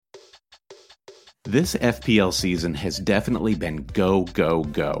This FPL season has definitely been go, go,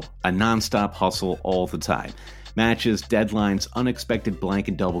 go. A nonstop hustle all the time. Matches, deadlines, unexpected blank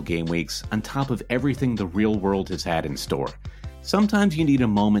and double game weeks, on top of everything the real world has had in store. Sometimes you need a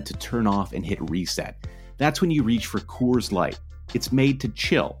moment to turn off and hit reset. That's when you reach for Coors Light. It's made to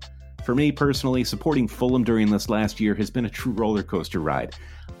chill. For me personally, supporting Fulham during this last year has been a true roller coaster ride.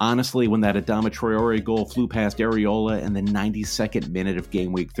 Honestly, when that Adama Traore goal flew past Areola in the 92nd minute of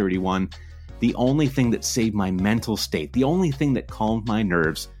game week 31, the only thing that saved my mental state, the only thing that calmed my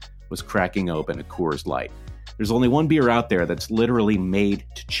nerves, was cracking open a Coors Light. There's only one beer out there that's literally made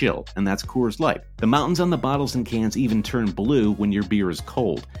to chill, and that's Coors Light. The mountains on the bottles and cans even turn blue when your beer is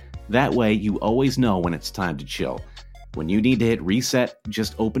cold. That way, you always know when it's time to chill. When you need to hit reset,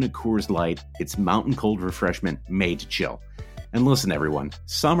 just open a Coors Light. It's mountain cold refreshment made to chill. And listen, everyone,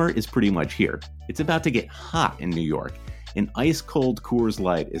 summer is pretty much here. It's about to get hot in New York. An ice-cold Coors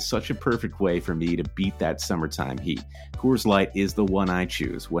Light is such a perfect way for me to beat that summertime heat. Coors Light is the one I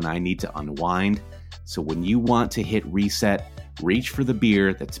choose when I need to unwind. So when you want to hit reset, reach for the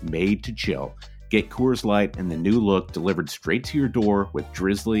beer that's made to chill. Get Coors Light and the new look delivered straight to your door with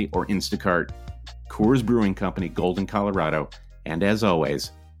Drizzly or Instacart. Coors Brewing Company, Golden, Colorado. And as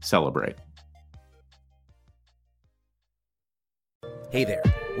always, celebrate. Hey there.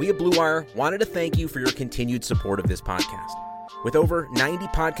 We at Blue Wire wanted to thank you for your continued support of this podcast. With over 90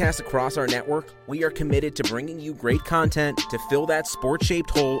 podcasts across our network, we are committed to bringing you great content to fill that sports-shaped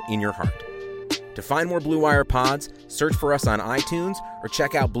hole in your heart. To find more Blue Wire pods, search for us on iTunes or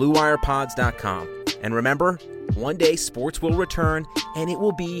check out BlueWirePods.com. And remember, one day sports will return and it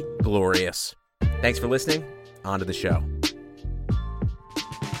will be glorious. Thanks for listening. On to the show.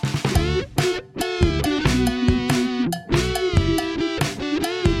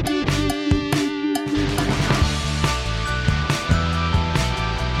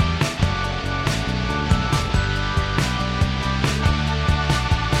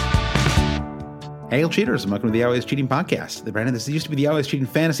 Hail cheaters, and welcome to the Always Cheating Podcast. Brandon, this used to be the Always Cheating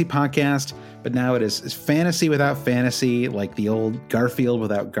Fantasy Podcast, but now it is fantasy without fantasy, like the old Garfield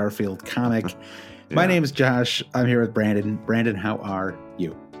without Garfield comic. Yeah. My name is Josh. I'm here with Brandon. Brandon, how are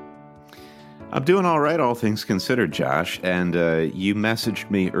you? I'm doing all right, all things considered, Josh. And you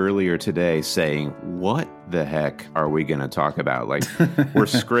messaged me earlier today saying, what the heck are we going to talk about? Like, we're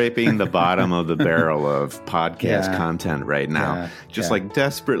scraping the bottom of the barrel of podcast content right now. Like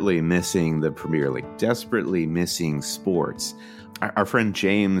desperately missing the Premier League, desperately missing sports. Our friend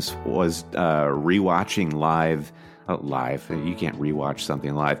James was rewatching live. You can't rewatch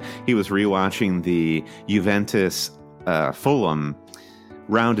something live. He was rewatching the Juventus Fulham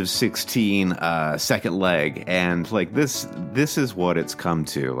round of 16 second leg, and like this is what it's come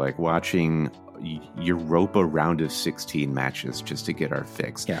to, like watching Europa round of 16 matches just to get our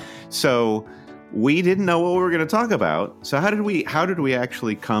fix. So we didn't know what we were going to talk about. So how did we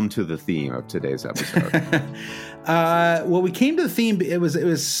actually come to the theme of today's episode? Well, we came to the theme. It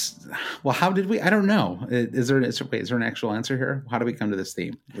was well, how did we? I don't know. Is there an actual answer here? How do we come to this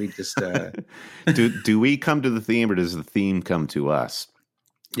theme? We just do we come to the theme, or does the theme come to us?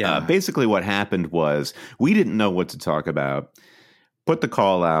 Basically what happened was we didn't know what to talk about, put the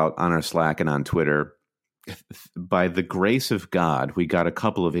call out on our Slack and on Twitter. By the grace of God, we got a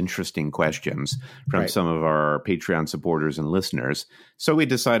couple of interesting questions from some of our Patreon supporters and listeners. So we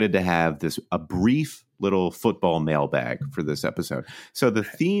decided to have a brief little football mailbag for this episode. So the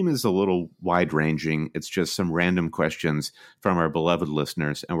theme is a little wide ranging. It's just some random questions from our beloved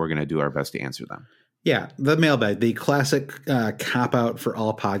listeners, and we're going to do our best to answer them. Yeah, the mailbag, the classic cop-out for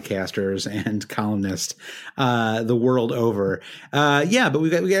all podcasters and columnists the world over. But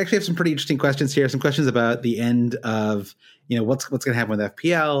we actually have some pretty interesting questions here. Some questions about the end of, what's going to happen with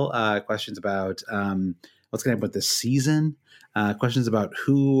FPL. Questions about what's going to happen with this season. Questions about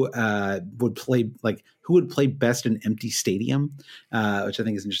who would play best in empty stadium, which I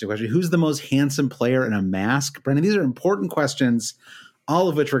think is an interesting question. Who's the most handsome player in a mask? Brendan, these are important questions, all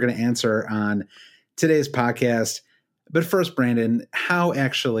of which we're going to answer on today's podcast. But first, Brandon, how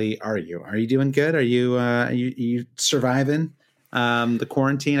actually are you? Are you doing good? Are you surviving the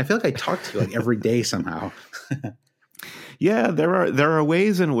quarantine? I feel like I talk to you like every day somehow. Yeah, there are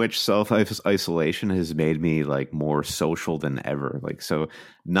ways in which self-isolation has made me like more social than ever. Like, so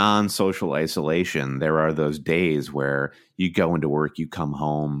non-social isolation, there are those days where you go into work, you come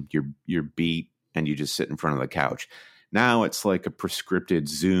home, you're beat, and you just sit in front of the couch. Now it's like a prescripted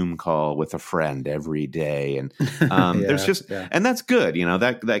Zoom call with a friend every day, and there's just, and that's good.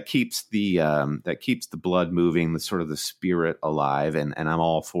 That keeps the blood moving, the sort of the spirit alive, and I'm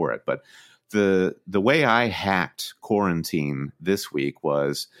all for it. But the way I hacked quarantine this week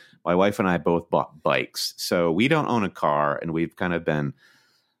was my wife and I both bought bikes. So we don't own a car, and we've kind of been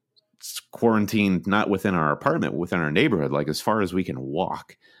quarantined, not within our apartment, within our neighborhood, like as far as we can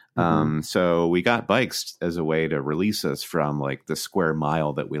walk. So we got bikes as a way to release us from like the square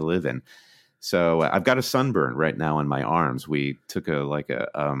mile that we live in. So I've got a sunburn right now on my arms. We took a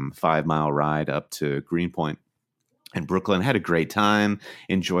 5-mile ride up to Greenpoint in Brooklyn, had a great time,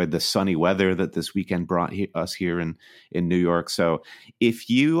 enjoyed the sunny weather that this weekend brought us here in New York. So if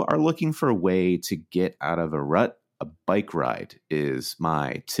you are looking for a way to get out of a rut, a bike ride is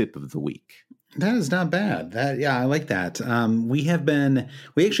my tip of the week. That is not bad. I like that. We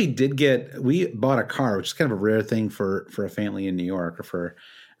bought a car, which is kind of a rare thing for a family in New York, or for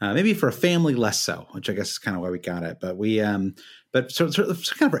maybe for a family less so, which I guess is kind of why we got it. But so kind of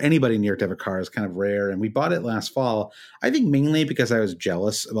for anybody in New York to have a car is kind of rare. And we bought it last fall, I think mainly because I was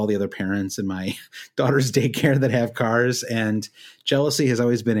jealous of all the other parents in my daughter's daycare that have cars. And jealousy has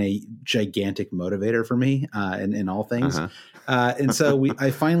always been a gigantic motivator for me in all things. And so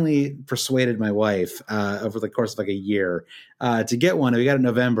I finally persuaded my wife over the course of like a year to get one. We got it in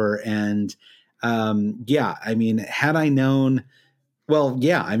November. And had I known...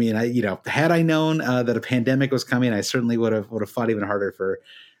 had I known that a pandemic was coming, I certainly would have fought even harder for,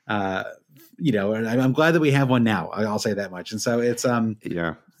 I'm glad that we have one now. I'll say that much. And so it's,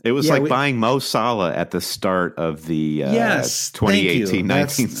 it was buying Mo Salah at the start of the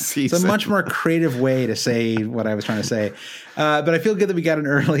 2018-19 season. It's a much more creative way to say what I was trying to say. But I feel good that we got it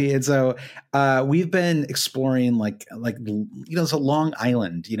early. And so we've been exploring it's a Long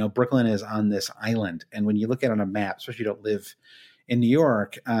Island. Brooklyn is on this island. And when you look at it on a map, especially if you don't live in New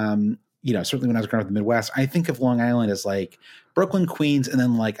York, certainly when I was growing up in the Midwest, I think of Long Island as like Brooklyn, Queens, and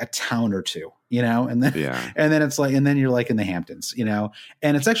then like a town or two, and then it's like, and then you're like in the Hamptons, and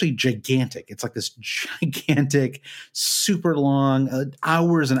it's actually gigantic. It's like this gigantic, super long,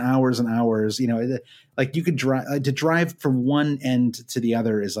 hours and hours and hours, like you could drive from one end to the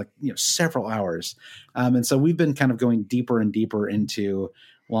other is like, several hours. And so we've been kind of going deeper and deeper into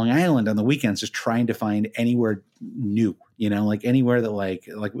Long Island on the weekends, just trying to find anywhere new, like anywhere that like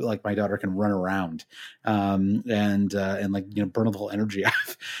my daughter can run around, and burn a little energy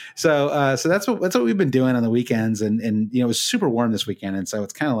off. So that's what we've been doing on the weekends, and it was super warm this weekend, and so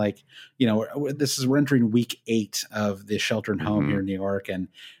it's kind of like we're entering week 8 of the shelter at home here in New York, and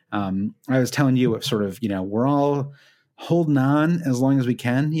I was telling you sort of we're all holding on as long as we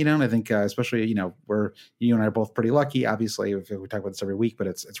can, and I think especially, you and I are both pretty lucky. Obviously, we talk about this every week, but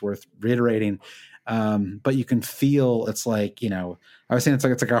it's worth reiterating. But you can feel it's like, I was saying it's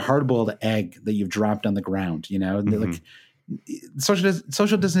like a hard-boiled egg that you've dropped on the ground, like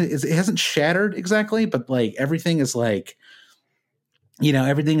social distance, it hasn't shattered exactly, but like everything is like,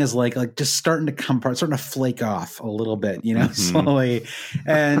 everything is like just starting to come apart, starting to flake off a little bit, slowly.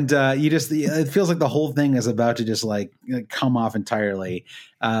 And it feels like the whole thing is about to just like come off entirely.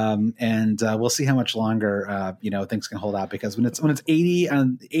 And we'll see how much longer, things can hold out, because when it's 80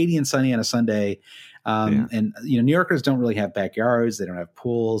 and sunny on a Sunday, and New Yorkers don't really have backyards. They don't have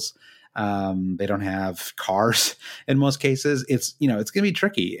pools. They don't have cars in most cases. It's going to be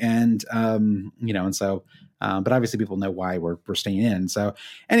tricky. And so, but obviously people know why we're staying in. So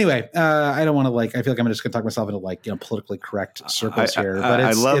anyway, I don't want to I feel like I'm just going to talk myself into politically correct circles here, but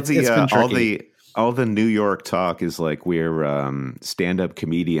I love it's been tricky. All the New York talk is like we're stand-up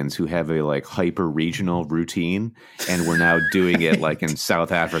comedians who have a hyper regional routine, and we're now doing it like in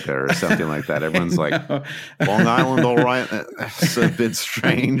South Africa or something like that. Everyone's like, Long Island, all right. It's a bit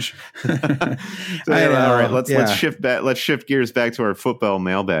strange. All right, let's shift gears back to our football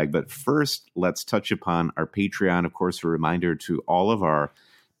mailbag. But first, let's touch upon our Patreon. Of course, a reminder to all of our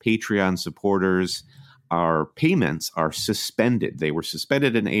Patreon supporters. Our payments are suspended. They were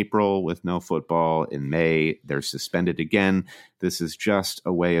suspended in April with no football. In May, they're suspended again. This is just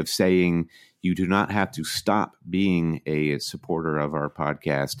a way of saying you do not have to stop being a supporter of our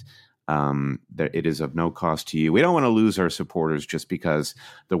podcast. It is of no cost to you. We don't want to lose our supporters just because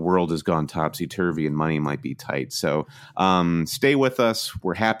the world has gone topsy-turvy and money might be tight. So stay with us.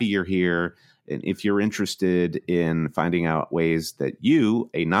 We're happy you're here. And if you're interested in finding out ways that you,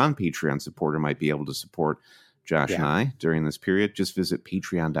 a non-Patreon supporter, might be able to support Josh and I during this period, just visit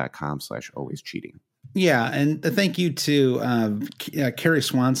patreon.com/alwayscheating. Yeah, and thank you to Carrie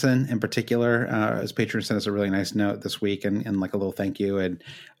Swanson in particular, as patron sent us a really nice note this week, and like a little thank you. And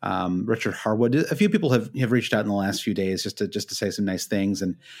Richard Harwood, a few people have reached out in the last few days just to say some nice things,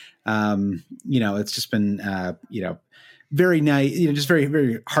 and it's just been very nice, just very,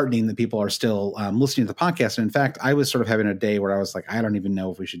 very heartening that people are still listening to the podcast. And in fact, I was sort of having a day where I was like, I don't even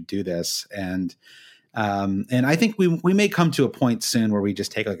know if we should do this. And I think we may come to a point soon where we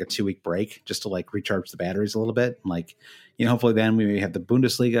just take like a 2-week break just to like recharge the batteries a little bit. And like, hopefully then we may have the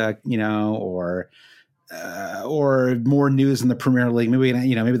Bundesliga, or more news in the Premier League. Maybe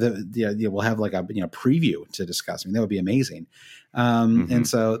we'll have like a preview to discuss. I mean, that would be amazing. And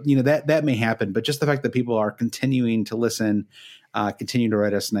so that may happen. But just the fact that people are continuing to listen, continue to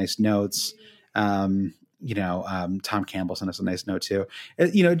write us nice notes. Tom Campbell sent us a nice note too.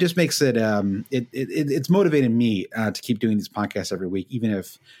 It just makes it it's motivating me to keep doing these podcasts every week, even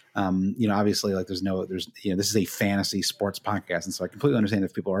if obviously like there's this is a fantasy sports podcast, and so I completely understand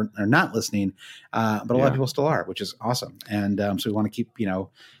if people are not listening, but a lot of people still are, which is awesome. And so we want to keep even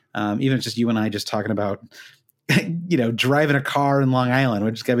it's just you and I just talking about driving a car in Long Island,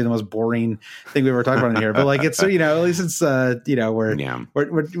 which is gonna be the most boring thing we ever talked about in here. But like it's at least it's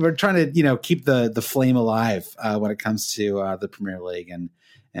we're trying to keep the flame alive when it comes to the Premier League and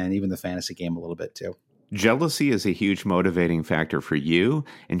even the fantasy game a little bit too. Jealousy is a huge motivating factor for you,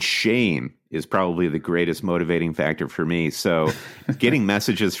 and shame is probably the greatest motivating factor for me. So getting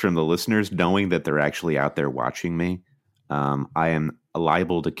messages from the listeners, knowing that they're actually out there watching me, I am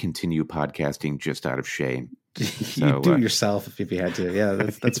liable to continue podcasting just out of shame. You do it yourself if you had to. Yeah,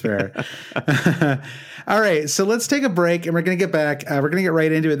 that's fair. All right, so let's take a break, and we're going to get back. We're going to get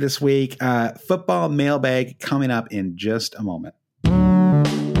right into it this week. Football mailbag coming up in just a moment.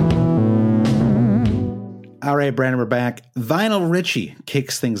 All right, Brandon, we're back. Vinyl Richie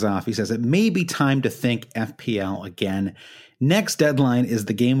kicks things off. He says it may be time to think FPL again. Next deadline is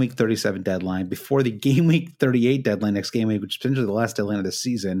the game week 37 deadline before the game week 38 deadline next game week, which is potentially the last deadline of the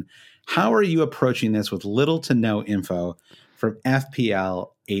season. How are you approaching this with little to no info from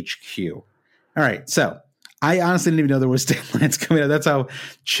FPL HQ? All right, so I honestly didn't even know there was deadlines coming up. That's how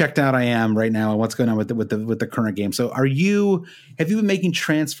checked out I am right now on what's going on with the current game. So have you been making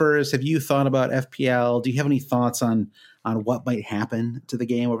transfers? Have you thought about FPL? Do you have any thoughts on what might happen to the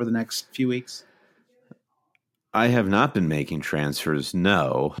game over the next few weeks? I have not been making transfers,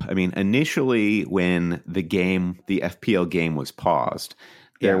 no. I mean, initially when the FPL game was paused,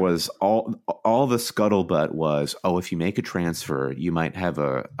 there was all the scuttlebutt was, if you make a transfer, you might have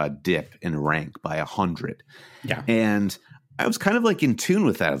a dip in rank by 100. Yeah. And I was kind of like in tune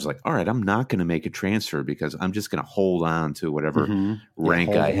with that. I was like, all right, I'm not going to make a transfer because I'm just going to hold on to whatever rank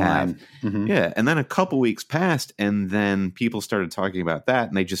I have. Mm-hmm. Yeah. And then a couple weeks passed, and then people started talking about that,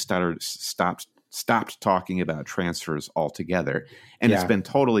 and they just stopped talking about transfers altogether. And it's been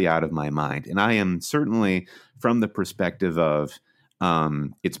totally out of my mind. And I am certainly from the perspective of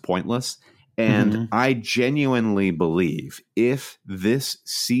it's pointless. And I genuinely believe if this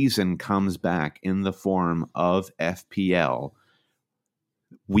season comes back in the form of FPL,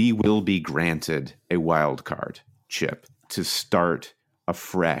 we will be granted a wild card chip to start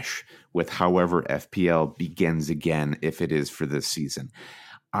afresh with however FPL begins again, if it is for this season.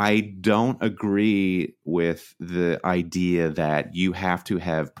 I don't agree with the idea that you have to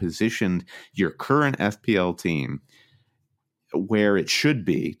have positioned your current FPL team where it should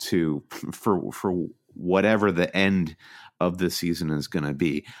be for whatever the end of the season is going to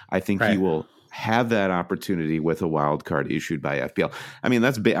be. I think you will have that opportunity with a wild card issued by FPL. I mean,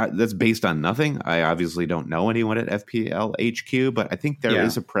 that's based on nothing. I obviously don't know anyone at FPL HQ, but I think there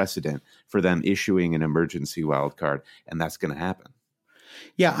is a precedent for them issuing an emergency wild card, and that's going to happen.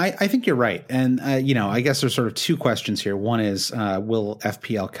 Yeah, I think you're right. And, I guess there's sort of two questions here. One is, will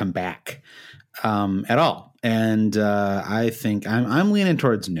FPL come back at all? And I think I'm leaning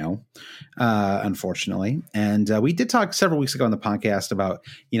towards no, unfortunately. And we did talk several weeks ago on the podcast about,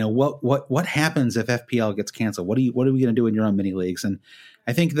 what happens if FPL gets canceled? What are we going to do in your own mini leagues? And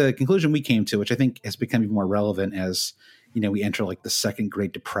I think the conclusion we came to, which I think has become even more relevant as we enter like the second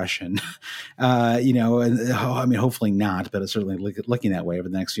Great Depression, hopefully not, but it's certainly looking that way over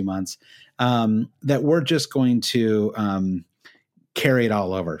the next few months, that we're just going to carry it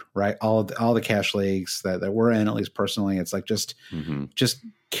all over, right? All the cash leagues that we're in, at least personally, it's like just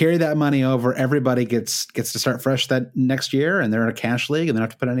carry that money over. Everybody gets to start fresh that next year, and they're in a cash league, and they don't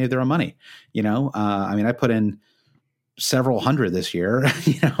have to put any of their own money. I put in several hundred this year,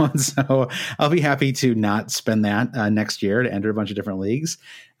 and so I'll be happy to not spend that next year to enter a bunch of different leagues.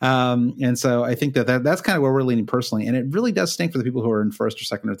 And so I think that's kind of where we're leaning personally. And it really does stink for the people who are in first or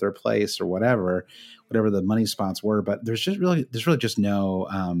second or third place or whatever the money spots were. But there's really just no,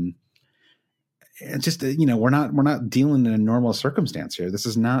 it's just, we're not dealing in a normal circumstance here. This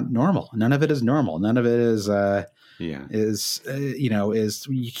is not normal. None of it is normal. None of it is, is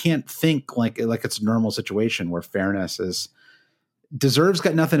you can't think like it's a normal situation where fairness deserves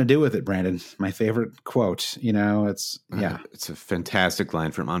got nothing to do with it. Brandon, my favorite quote. It's a fantastic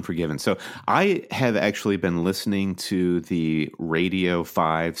line from Unforgiven. So I have actually been listening to the Radio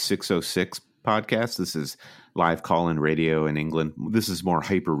 5 606 podcast. This is live call-in radio in England. This is more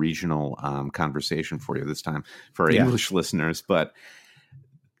hyper-regional conversation for you this time for our English listeners, but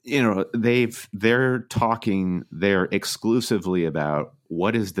they're talking there exclusively about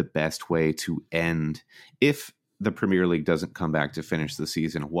what is the best way to end if the Premier League doesn't come back to finish the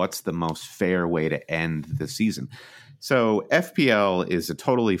season. What's the most fair way to end the season? So FPL is a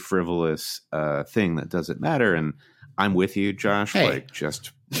totally frivolous thing that doesn't matter. And I'm with you, Josh. Hey.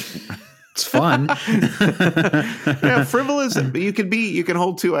 It's fun. Yeah, frivolous. You can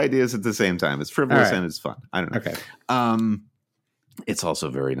hold two ideas at the same time. It's frivolous and it's fun. I don't know. Okay. It's also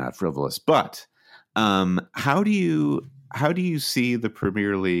very not frivolous. But how do you see the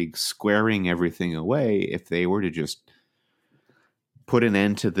Premier League squaring everything away if they were to just put an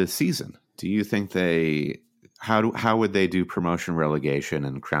end to this season? Do you think how would they do promotion, relegation,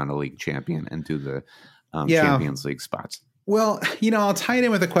 and crown a league champion and do the Champions League spots? Well, I'll tie it in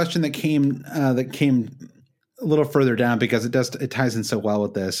with a question that came a little further down because it ties in so well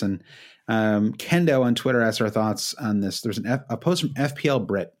with this. And Kendo on Twitter asked our thoughts on this. There's a post from FPL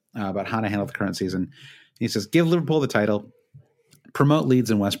Brit about how to handle the current season. He says, give Liverpool the title, promote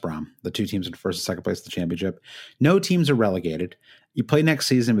Leeds and West Brom, the two teams in first and second place of the championship. No teams are relegated. You play next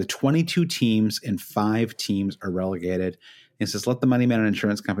season with 22 teams and 5 teams are relegated. He says, let the money man and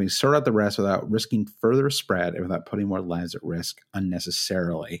insurance companies sort out the rest without risking further spread and without putting more lives at risk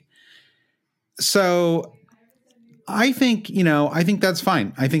unnecessarily. So I think that's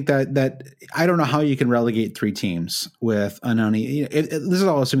fine. I think that I don't know how you can relegate 3 teams with this is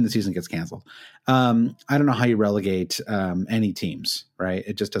all assuming the season gets canceled. I don't know how you relegate any teams, right?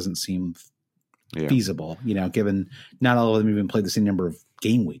 It just doesn't seem feasible, given not all of them even played the same number of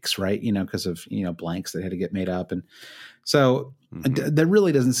game weeks, right? Because of, blanks that had to get made up. And so that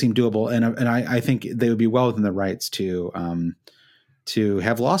really doesn't seem doable. And I think they would be well within their rights to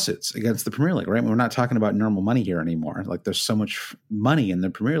have lawsuits against the Premier League, right? We're not talking about normal money here anymore. Like there's so much money in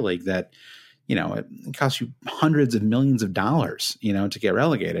the Premier League that, it costs you hundreds of millions of dollars, to get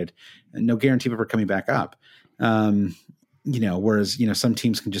relegated and no guarantee of ever coming back up. Whereas, some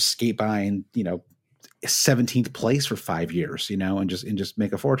teams can just skate by and, 17th place for 5 years, and just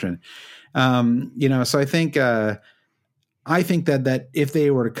make a fortune. So I think that if they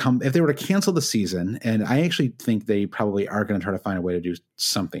were to cancel the season, and I actually think they probably are going to try to find a way to do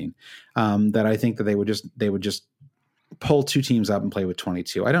something, that I think that they would just pull 2 teams up and play with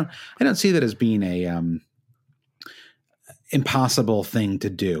 22. I don't see that as being a impossible thing to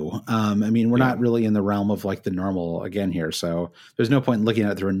do. We're not really in the realm of like the normal again here, so there's no point in looking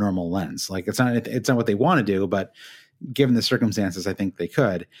at it through a normal lens. Like it's not what they want to do, but given the circumstances, I think they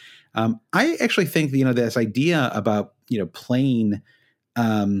could. I actually think this idea about playing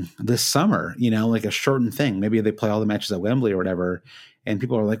this summer, like a shortened thing. Maybe they play all the matches at Wembley or whatever, and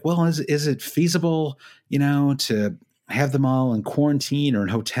people are like, well, is it feasible, to have them all in quarantine or in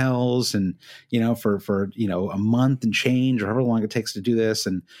hotels and, for a month and change or however long it takes to do this.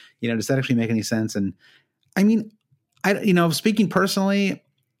 And, does that actually make any sense? And speaking personally,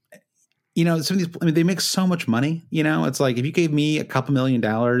 some of these, they make so much money, it's like if you gave me $2 million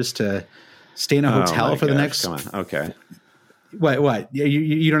to stay in a hotel for the next, come on. Okay. What,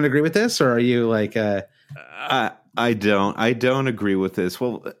 you don't agree with this, or are you like, I don't agree with this.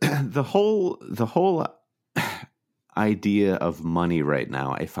 Well, the whole idea of money right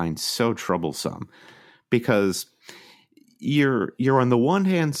now I find so troublesome because you're on the one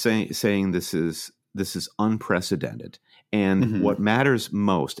hand saying this is unprecedented, and what matters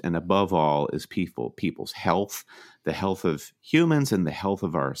most and above all is people's health, the health of humans and the health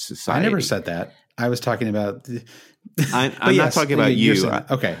of our society. I never said that. I was talking about I'm not talking about you.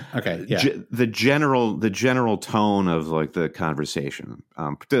 Okay. Yeah. The general tone of like the conversation,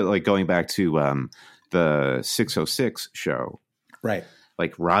 like going back to the 606 show, right?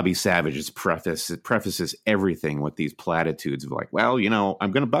 Like Robbie Savage's prefaces everything with these platitudes of like, well,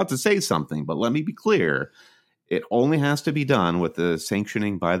 I'm about to say something, but let me be clear. It only has to be done with the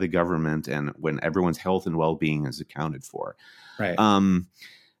sanctioning by the government and when everyone's health and well-being is accounted for. Right.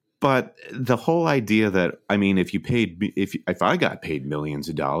 But the whole idea that, if I got paid millions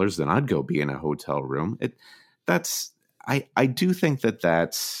of dollars, then I'd go be in a hotel room. I do think that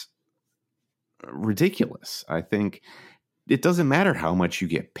that's ridiculous. I think it doesn't matter how much you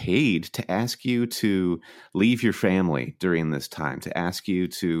get paid to ask you to leave your family during this time, to ask you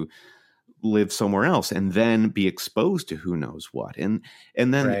to live somewhere else and then be exposed to who knows what. And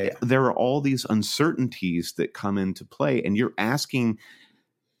then there are all these uncertainties that come into play, and you're asking,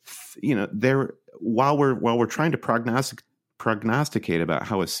 while we're trying to prognosticate about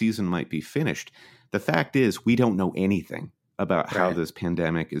how a season might be finished, the fact is we don't know anything about how this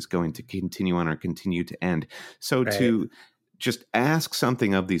pandemic is going to continue on or continue to end. So to just ask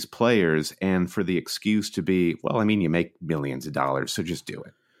something of these players and for the excuse to be, well, I mean, you make millions of dollars, so just do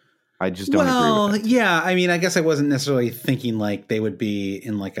it. I just don't agree with it. Yeah. I mean, I guess I wasn't necessarily thinking like they would be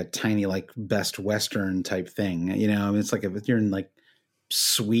in like a tiny, like Best Western type thing. I mean, it's like if you're in like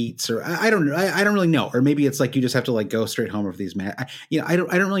suites, or I don't know. I don't really know. Or maybe it's like you just have to like go straight home with these. I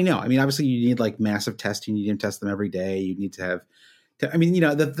don't really know. I mean, obviously you need like massive testing. You need to test them every day. You need to have.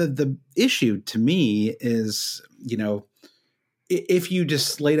 The issue to me is, if you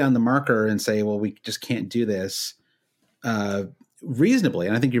just lay down the marker and say, well, we just can't do this reasonably,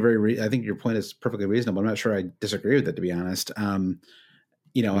 and I think I think your point is perfectly reasonable. I'm not sure I disagree with it, to be honest. I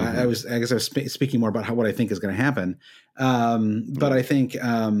guess I was speaking more about what I think is going to happen. But I think,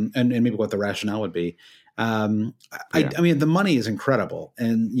 and maybe what the rationale would be. I mean, the money is incredible,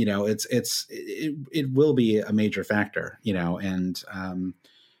 and it will be a major factor, and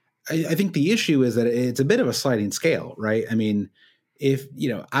I think the issue is that it's a bit of a sliding scale, right? I mean, if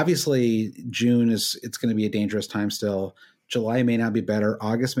obviously June it's going to be a dangerous time still. July may not be better.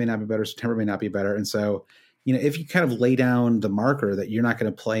 August may not be better. September may not be better. And so, if you kind of lay down the marker that you're not going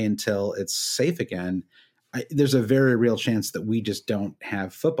to play until it's safe again, there's a very real chance that we just don't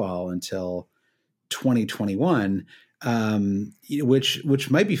have football until 2021, which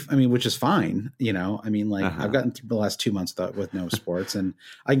might be, which is fine. I've gotten through the last 2 months with no sports, and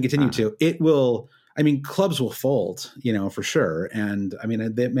I can continue to. It will. Clubs will fold, for sure. And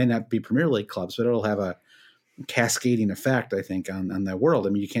they may not be Premier League clubs, but it'll have a cascading effect, I think, on the world.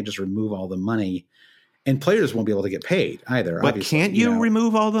 You can't just remove all the money, and players won't be able to get paid either. But can't you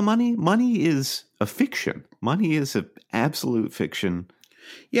remove all the money? Money is a fiction. Money is an absolute fiction.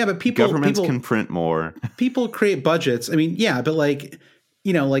 Yeah, but governments can print more. People create budgets. But they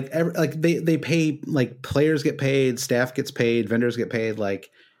pay, like players get paid, staff gets paid, vendors get paid,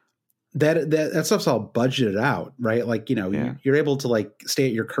 like that stuff's all budgeted out, right? You're able to like stay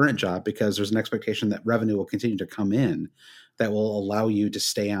at your current job because there's an expectation that revenue will continue to come in that will allow you to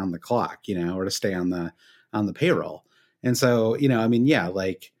stay on the clock, or to stay on the payroll. And so,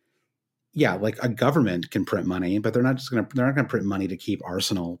 like a government can print money, but they're not going to print money to keep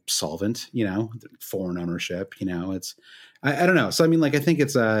Arsenal solvent, foreign ownership, I don't know. So, I think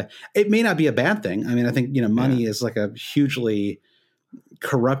it may not be a bad thing. I think, money is like a hugely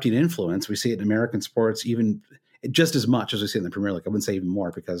corrupting influence. We see it in American sports, even just as much as we see it in the Premier League. I wouldn't say even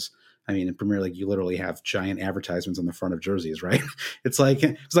more, because in Premier League, you literally have giant advertisements on the front of jerseys, right? It's like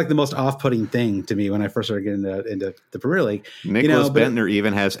the most off-putting thing to me when I first started getting into the Premier League. Nicholas Bentner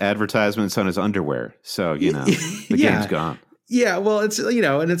even has advertisements on his underwear. So, the game's gone. Yeah. Well, it's,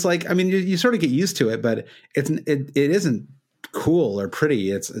 and it's like, you sort of get used to it, but it isn't cool or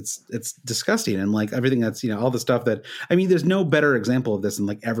pretty. It's disgusting. And like everything that's, all the stuff that, there's no better example of this than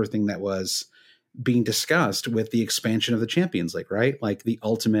like everything that was being discussed with the expansion of the Champions League, right? Like the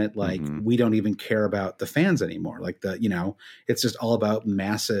ultimate, we don't even care about the fans anymore. Like it's just all about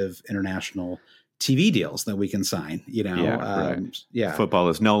massive international TV deals that we can sign, right. Football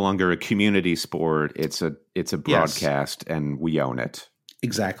is no longer a community sport. It's a broadcast, and we own it.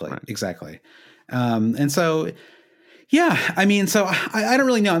 Exactly. Right. Exactly. And so, so I don't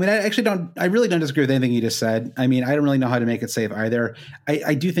really know. I really don't disagree with anything you just said. I don't really know how to make it safe either.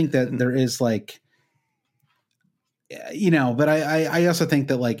 I do think that there is like, but I also think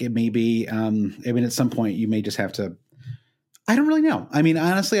that like it may be, at some point you may just have to, I don't really know.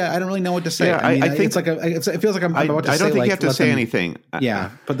 Honestly, I don't really know what to say. Yeah, I think it feels like I'm about to say, I don't think you have to say anything.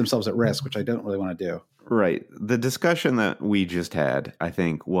 Put themselves at risk, which I don't really want to do. Right. The discussion that we just had, I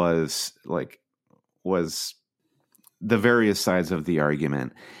think, was the various sides of the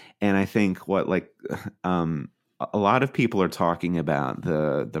argument. And I think a lot of people are talking about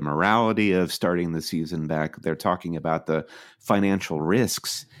the morality of starting the season back. They're talking about the financial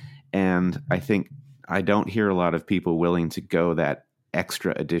risks. And I think I don't hear a lot of people willing to go that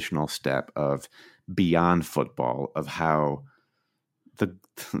extra additional step of beyond football, of how the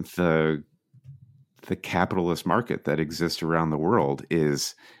capitalist market that exists around the world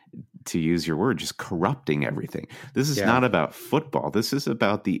is, to use your word, just corrupting everything. This is not about football. This is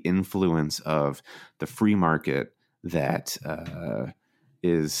about the influence of the free market that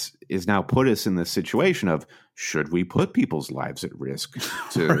is now put us in this situation of, should we put people's lives at risk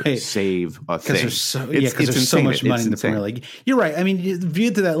to save a thing? Because there's so much money in the Premier League. You're right. I mean,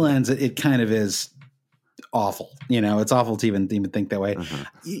 viewed through that lens, it kind of is awful. It's awful to even think that way.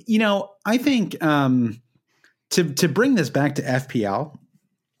 I think to bring this back to FPL,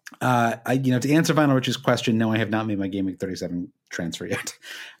 to answer Vinyl Rich's question, no, I have not made my Game Week 37 transfer yet,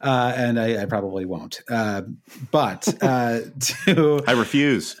 and I probably won't. But I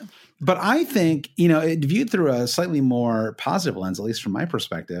refuse. But I think, viewed through a slightly more positive lens, at least from my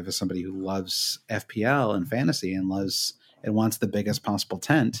perspective, as somebody who loves FPL and fantasy and wants the biggest possible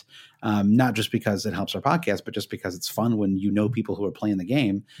tent, not just because it helps our podcast, but just because it's fun when people who are playing the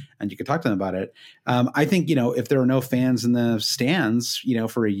game and you can talk to them about it. I think, if there are no fans in the stands,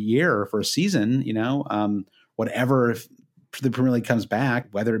 for a year or for a season, whatever, if the Premier League comes back,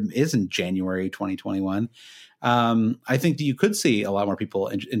 whether it is in January 2021, I think that you could see a lot more people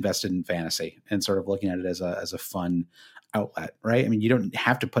invested in fantasy and sort of looking at it as a fun outlet, right? I mean, you don't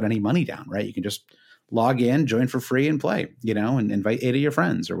have to put any money down, right? You can just log in, join for free and play, and invite 8 of your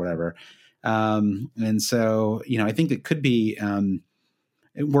friends or whatever. And so, I think it could be,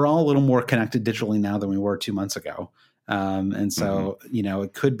 we're all a little more connected digitally now than we were 2 months ago. And so,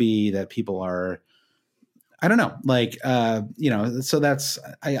 it could be that people are, I don't know, so that's,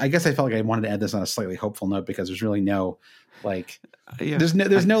 I guess I felt like I wanted to add this on a slightly hopeful note because there's really no,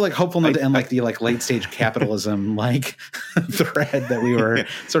 there's no hopeful note to end the late stage capitalism thread that we were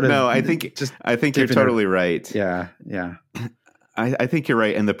sort of. No, I think you're totally right. Yeah. I think you're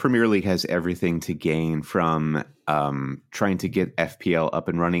right. And the Premier League has everything to gain from trying to get FPL up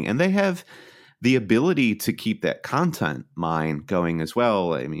and running. And they have the ability to keep that content mine going as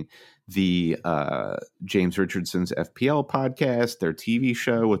well. I mean, the James Richardson's FPL podcast, their TV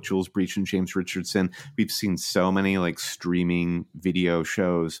show with Jules Breach and James Richardson. We've seen so many streaming video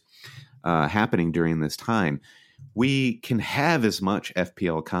shows happening during this time. We can have as much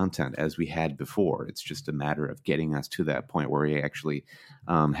FPL content as we had before. It's just a matter of getting us to that point where we actually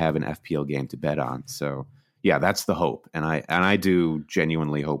have an FPL game to bet on. So yeah, that's the hope, and I do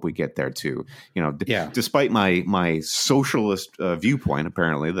genuinely hope we get there too. Despite my socialist viewpoint,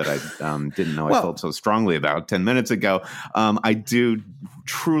 apparently that I didn't know I felt so strongly about 10 minutes ago, I do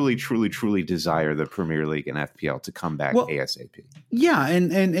truly desire the Premier League and FPL to come back ASAP. Yeah,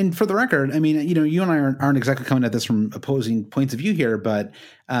 and for the record, I mean, you and I aren't exactly coming at this from opposing points of view here, but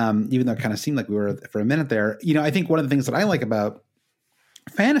even though it kind of seemed like we were for a minute there, I think one of the things that I like about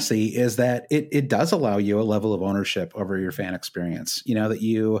fantasy is that it does allow you a level of ownership over your fan experience, that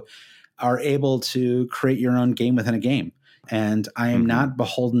you are able to create your own game within a game. And I am not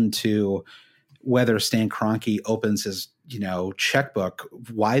beholden to whether Stan Kroenke opens his, checkbook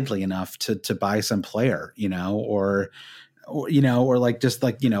widely enough to buy some player, or the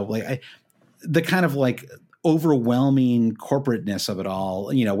kind of overwhelming corporateness of it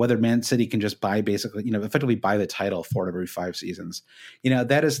all, whether Man City can just buy basically, effectively buy the title for every 5 seasons.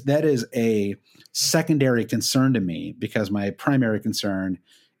 That is a secondary concern to me because my primary concern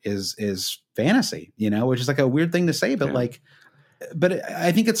is fantasy, which is a weird thing to say, but but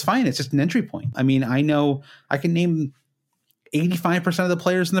I think it's fine. It's just an entry point. I mean, I know I can name 85% of the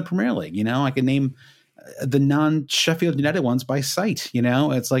players in the Premier League. I can name the non-Sheffield United ones by sight.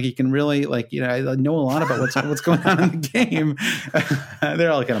 It's you can really I know a lot about what's going on in the game.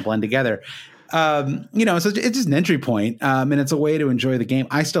 They're all kind of blend together. So it's just an entry point, and it's a way to enjoy the game.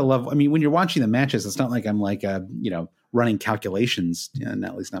 I still love. I mean, when you're watching the matches, it's not like I'm running calculations, and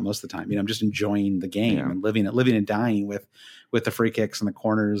at least not most of the time. I'm just enjoying the game and living and dying with the free kicks and the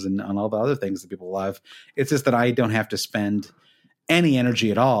corners and all the other things that people love. It's just that I don't have to spend any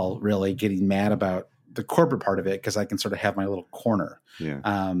energy at all, really, getting mad about the corporate part of it because I can sort of have my little corner, where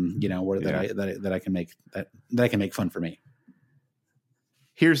that I can make fun for me.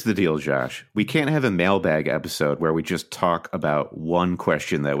 Here's the deal, Josh. We can't have a mailbag episode where we just talk about one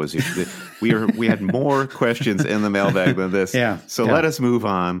question that was issued. We had more questions in the mailbag than this. So let us move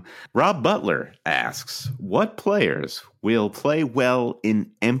on. Rob Butler asks, what players will play well in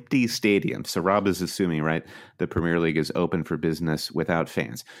empty stadiums? So Rob is assuming, right, the Premier League is open for business without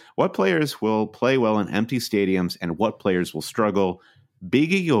fans. What players will play well in empty stadiums and what players will struggle?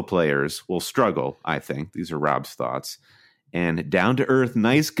 Big ego players will struggle, I think. These are Rob's thoughts. And down-to-earth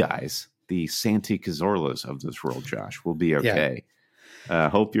nice guys, the Santi Cazorlas of this world, Josh, will be okay.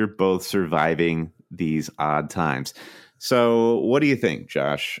 Hope you're both surviving these odd times. So what do you think,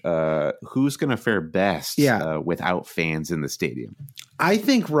 Josh? Who's going to fare best without fans in the stadium? I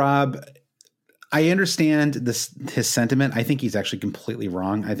think, Rob, I understand his sentiment. I think he's actually completely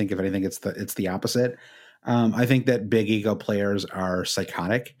wrong. I think, if anything, it's the opposite. I think that big ego players are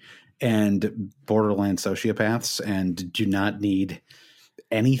psychotic and borderline sociopaths and do not need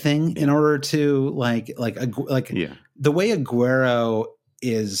anything in order to like the way Aguero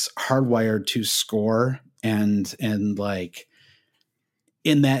is hardwired to score and like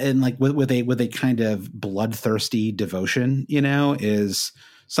in that, and like with a kind of bloodthirsty devotion, is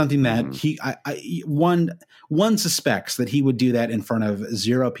something that one suspects that he would do that in front of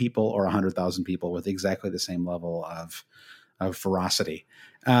 0 people or 100,000 people with exactly the same level of ferocity.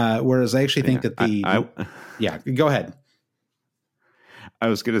 Whereas I actually think that go ahead. I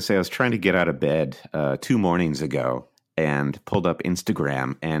was going to say, I was trying to get out of bed 2 mornings ago and pulled up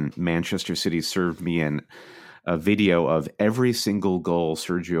Instagram, and Manchester City served me a video of every single goal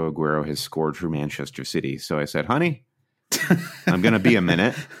Sergio Aguero has scored for Manchester City. So I said, honey, I'm going to be a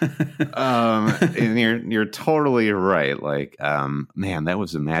minute. And you're totally right. Like, man, that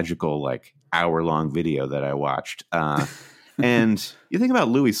was a magical, like, hour-long video that I watched. And you think about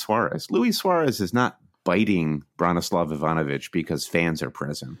Luis Suarez. Luis Suarez is not biting Branislav Ivanovic because fans are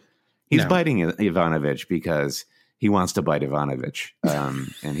present. He's biting Ivanovic because he wants to bite Ivanovic,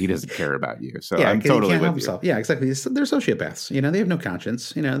 and he doesn't care about you. So I'm totally with you. Himself. Yeah, exactly. They're sociopaths. They have no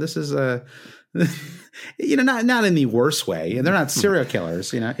conscience. This is not in the worst way. They're not serial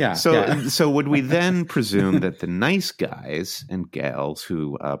killers. Yeah. So would we then presume that the nice guys and gals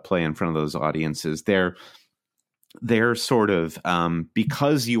who play in front of those audiences, they're sort of,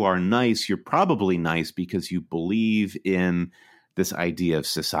 because you are nice, you're probably nice because you believe in this idea of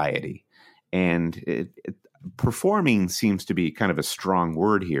society. And performing seems to be kind of a strong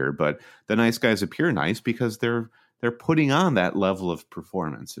word here, but the nice guys appear nice because they're putting on that level of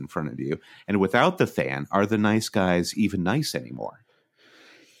performance in front of you. And without the fan, are the nice guys even nice anymore?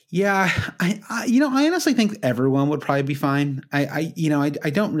 Yeah, I honestly think everyone would probably be fine.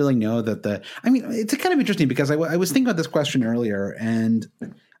 I don't really know that it's kind of interesting because I was thinking about this question earlier, and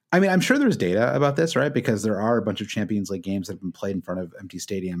I mean, I'm sure there's data about this, right? Because there are a bunch of Champions League games that have been played in front of empty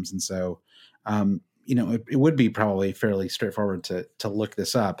stadiums. And so, it would be probably fairly straightforward to look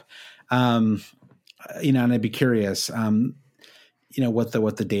this up. And I'd be curious, what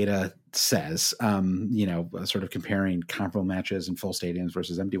the data says, sort of comparing comparable matches in full stadiums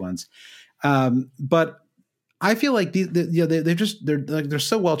versus empty ones. But I feel like they're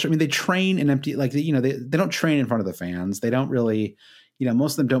so well. I mean, they train in empty, like they don't train in front of the fans. They don't really,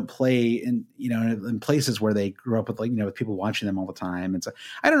 most of them don't play in places where they grew up with, like, with people watching them all the time. And so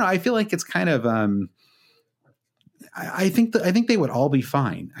I don't know. I feel like it's kind of, I think they would all be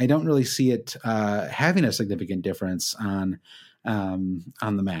fine. I don't really see it having a significant difference on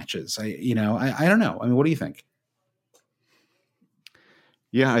the matches. I don't know. I mean, what do you think?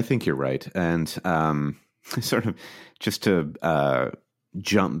 Yeah, I think you're right. And sort of just to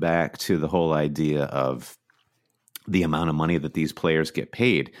jump back to the whole idea of the amount of money that these players get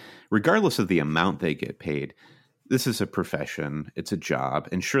paid, regardless of the amount they get paid, this is a profession. It's a job.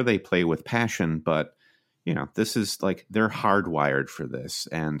 And sure, they play with passion, but this is like, they're hardwired for this,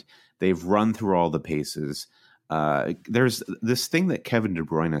 and they've run through all the paces. There's this thing that Kevin De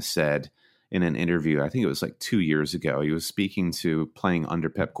Bruyne said in an interview, I think it was like 2 years ago. He was speaking to playing under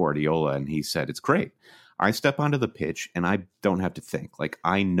Pep Guardiola, and he said, it's great. I step onto the pitch and I don't have to think. Like,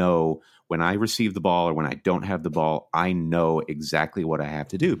 I know when I receive the ball or when I don't have the ball, I know exactly what I have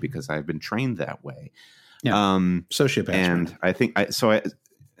to do because I've been trained that way. Yeah. Sociopath. And I think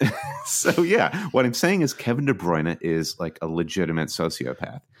so yeah, what I'm saying is Kevin De Bruyne is like a legitimate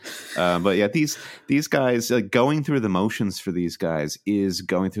sociopath. But yeah, these guys, like, going through the motions for these guys is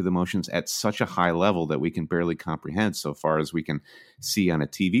going through the motions at such a high level that we can barely comprehend so far as we can see on a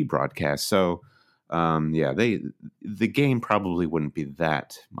TV broadcast. So the game probably wouldn't be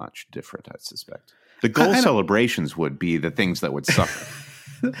that much different, I suspect. The goal celebrations would be the things that would suffer.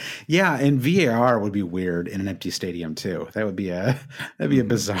 Yeah, and VAR would be weird in an empty stadium too. That would be a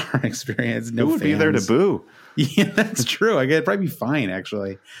bizarre experience. No Who would be there to boo? Yeah, that's true. It'd probably be fine,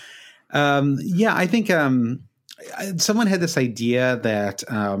 actually. I think someone had this idea that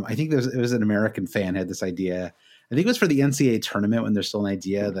I think it was an American fan had this idea. I think it was for the NCAA tournament when there's still an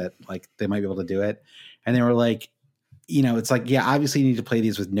idea that, like, they might be able to do it, and they were like, it's like, yeah, obviously you need to play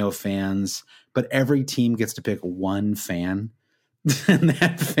these with no fans, but every team gets to pick one fan. And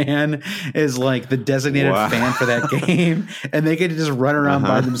that fan is like the designated fan for that game, and they get to just run around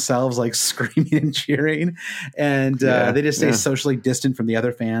by themselves, like screaming and cheering, and they just stay socially distant from the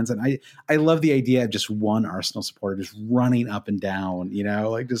other fans. And I love the idea of just one Arsenal supporter just running up and down,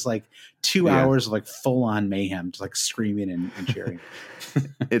 like just like 2 hours of like full on mayhem, just like screaming and cheering.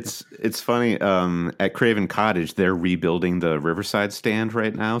 It's funny. At Craven Cottage, they're rebuilding the Riverside stand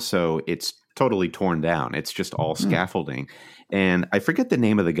right now, so it's totally torn down. It's just all scaffolding. And I forget the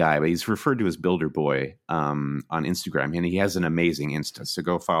name of the guy, but he's referred to as Builder Boy on Instagram, and he has an amazing Insta. So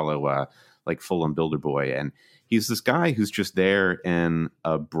go follow like Fulham Builder Boy. And he's this guy who's just there in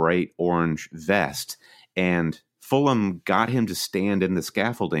a bright orange vest, and Fulham got him to stand in the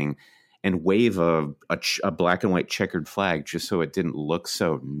scaffolding and wave a black and white checkered flag just so it didn't look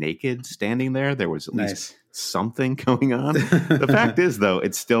so naked standing there. There was at least something going on. The fact is, though,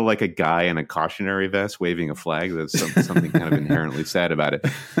 it's still like a guy in a cautionary vest waving a flag. There's something kind of inherently sad about it.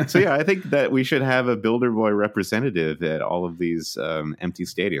 So, yeah, I think that we should have a Builder Boy representative at all of these empty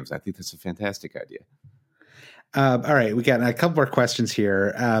stadiums. I think that's a fantastic idea. All right, we got a couple more questions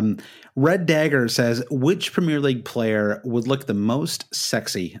here. Red Dagger says, which Premier League player would look the most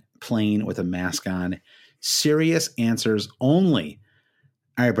sexy playing with a mask on? Serious answers only.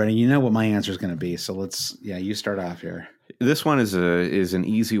 All right, Brendan, you know what my answer is going to be. So you start off here. This one is an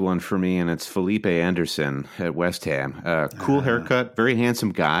easy one for me, and it's Felipe Anderson at West Ham. Cool haircut, very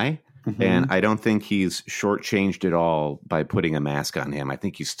handsome guy. Mm-hmm. And I don't think he's shortchanged at all by putting a mask on him. I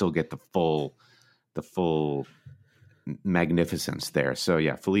think you still get the full magnificence there. So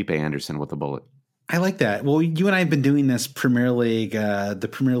yeah, Felipe Anderson with a bullet. I like that. Well, you and I have been doing this Premier League, the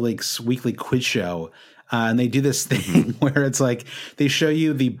Premier League's weekly quiz show. And they do this thing where it's like they show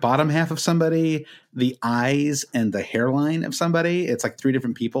you the bottom half of somebody, the eyes, and the hairline of somebody. It's like three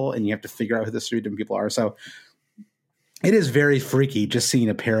different people, and you have to figure out who the three different people are. So it is very freaky just seeing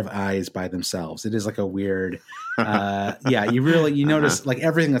a pair of eyes by themselves. It is like a weird, you notice like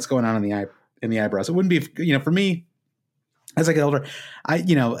everything that's going on in the eyebrows. It wouldn't be, for me, as I get older,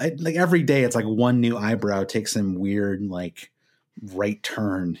 like every day it's like one new eyebrow takes some weird like right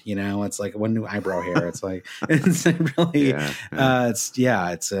turn, it's like one new eyebrow hair. It's like, it's really, I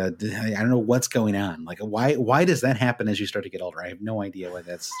don't know what's going on. Like why does that happen as you start to get older? I have no idea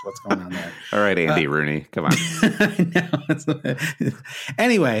what's going on there. All right, Andy Rooney, come on.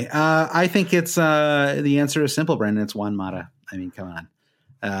 Anyway, I think it's, the answer is simple, Brendan. It's Juan Mata. I mean, come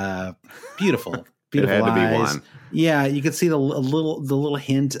on. Beautiful. Beautiful it had eyes. To be one. Yeah, you could see the little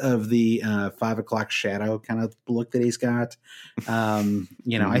hint of the 5 o'clock shadow kind of look that he's got. I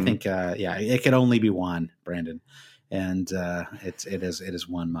think it could only be one, Brandon, and it is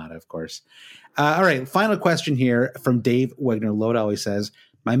Juan Mata, of course. All right, final question here from Dave Wegner. Lode always says,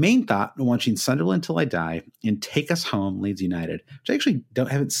 my main thought when watching Sunderland Till I Die and Take Us Home Leeds United, which I actually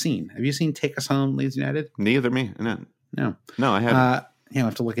haven't seen. Have you seen Take Us Home Leeds United? Neither me. No, I haven't. I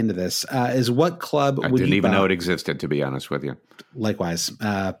have to look into this. Is what club would you buy? I didn't even know it existed, to be honest with you. Likewise.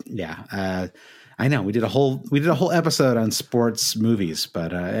 I know we did a whole episode on sports movies,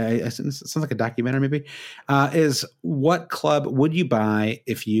 but it sounds like a documentary maybe. Is what club would you buy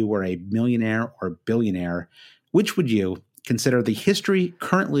if you were a millionaire or billionaire? Which would you consider the history,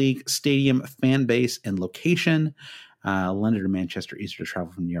 current league, stadium, fan base, and location? London or Manchester, easier to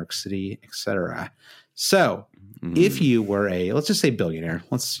travel from New York City, etc. So if you were let's just say billionaire,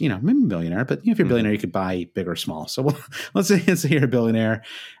 maybe millionaire, but if you're a billionaire, you could buy big or small. So let's say you're a billionaire.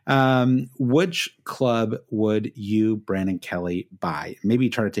 Which club would you, Brandon Kelly, buy? Maybe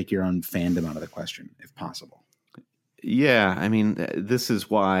try to take your own fandom out of the question if possible. Yeah. I mean, this is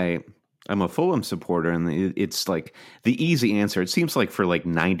why I'm a Fulham supporter, and it's like the easy answer. It seems like for like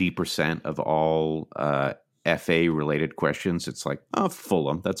 90% of all, FA related questions, it's like,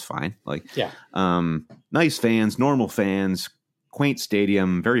 Fulham, that's fine. Like, nice fans, normal fans, quaint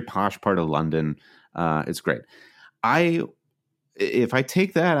stadium, very posh part of London. It's great. If I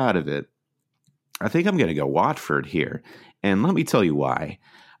take that out of it, I think I'm going to go Watford here, and let me tell you why.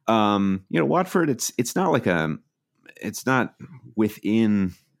 Watford, it's not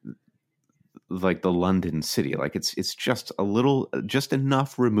within like the London city. Like it's just just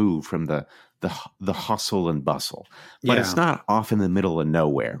enough removed from the hustle and bustle, but it's not off in the middle of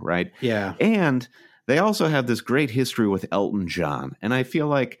nowhere. Right. Yeah. And they also have this great history with Elton John. And I feel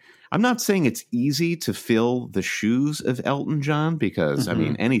like, I'm not saying it's easy to fill the shoes of Elton John because I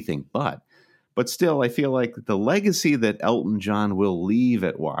mean, anything but still, I feel like the legacy that Elton John will leave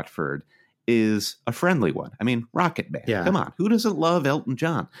at Watford is a friendly one. I mean, Rocket Man. Yeah. Come on. Who doesn't love Elton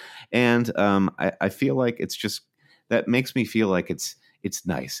John? And I feel like it's just, that makes me feel like it's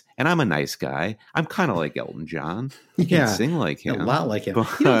nice. And I'm a nice guy. I'm kind of like Elton John. I can't sing like him. A lot like him.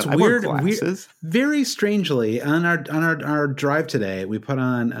 It's weird. Very strangely, on our drive today, we put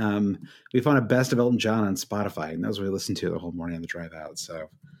on a best of Elton John on Spotify, and that was what we listened to the whole morning on the drive out. So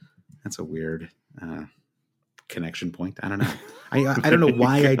that's a weird connection point. I don't know. I don't know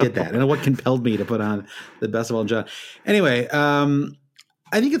why I did that. I don't know what compelled me to put on the best of Elton John. Anyway, I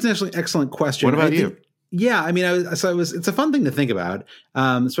think it's an excellent question. What about you? Yeah, I mean, it's a fun thing to think about,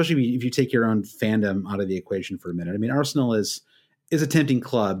 especially if you take your own fandom out of the equation for a minute. I mean, Arsenal is a tempting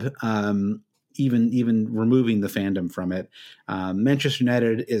club, even removing the fandom from it. Manchester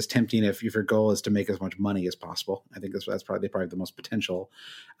United is tempting if your goal is to make as much money as possible. I think that's probably the most potential.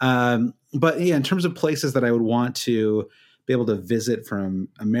 But yeah, in terms of places that I would want to be able to visit from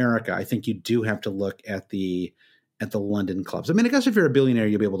America, I think you do have to look at the London clubs. I mean, I guess if you're a billionaire,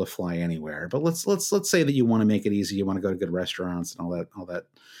 you'll be able to fly anywhere. But let's say that you want to make it easy. You want to go to good restaurants and all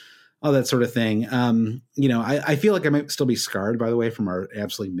that sort of thing. I feel like I might still be scarred, by the way, from our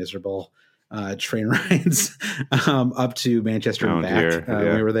absolutely miserable train rides up to Manchester and back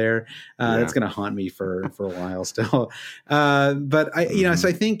when we were there. That's going to haunt me for a while still. But so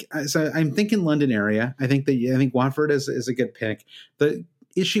I think I'm thinking London area. I think Watford is a good pick. The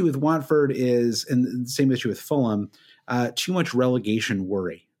issue with Watford is, and the same issue with Fulham, too much relegation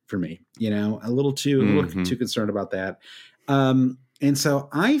worry for me. A little too concerned about that. And so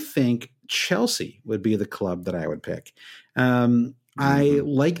I think Chelsea would be the club that I would pick. I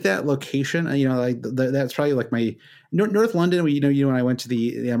like that location. That's probably like my North London. When I went to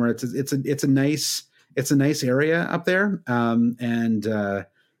the Emirates, it's a nice area up there.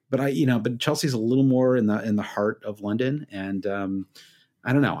 But Chelsea's a little more in the heart of London, and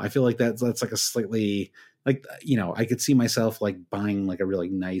I don't know. I feel like that's like a slightly I could see myself like buying like a really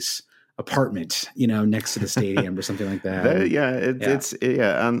nice apartment, next to the stadium or something like that. It's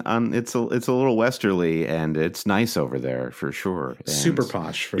a little westerly and it's nice over there for sure. And, super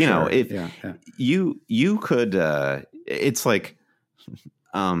posh for sure. You could it's like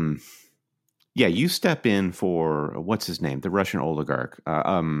you step in for what's his name, the Russian oligarch,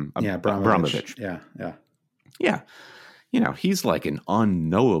 Abramovich. Yeah. He's like an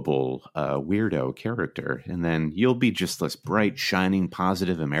unknowable weirdo character. And then you'll be just this bright, shining,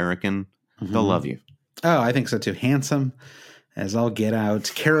 positive American. Mm-hmm. They'll love you. Oh, I think so too. Handsome as all get out.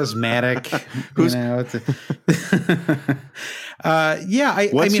 Charismatic.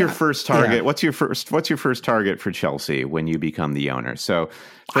 What's your first target? Yeah. What's your first target for Chelsea when you become the owner? So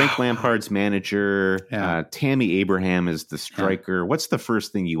Frank Lampard's manager. Tammy Abraham is the striker. Yeah. What's the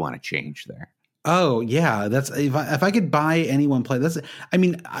first thing you want to change there? Oh yeah, that's if I could buy any one player.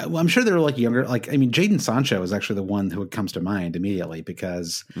 I'm sure they're like younger. Jadon Sancho is actually the one who comes to mind immediately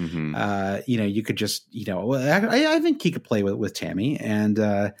because you could just I think he could play with Tammy and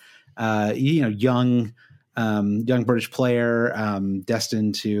young British player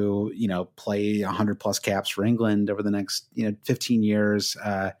destined to play 100 plus caps for England over the next 15 years.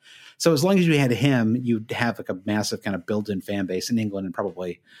 So as long as you had him, you'd have like a massive kind of built-in fan base in England and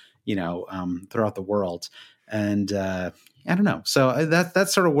probably throughout the world. And I don't know. So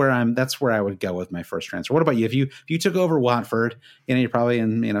that's sort of that's where I would go with my first transfer. What about you? If you took over Watford, you're probably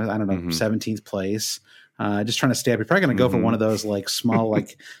in, 17th place, just trying to stay up. You're probably going to go for one of those like small,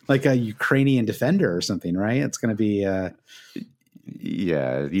 like a Ukrainian defender or something, right? It's going to be,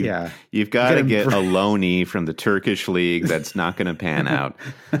 you've got to get a loanee from the Turkish league that's not going to pan out.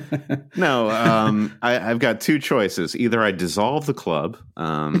 No, I've got two choices. Either I dissolve the club,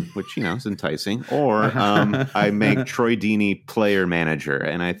 which is enticing, or I make Troy Deeney player manager,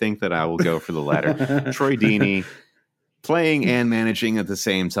 and I think that I will go for the latter. Troy Deeney playing and managing at the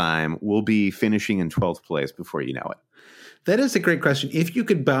same time will be finishing in 12th place before you know it. That is a great question. If you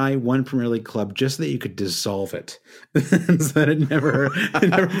could buy one Premier League club just so that you could dissolve it, so that it never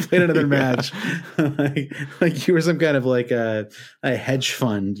played another match, like you were some kind of like a hedge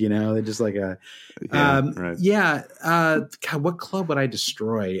fund, just like a God, what club would I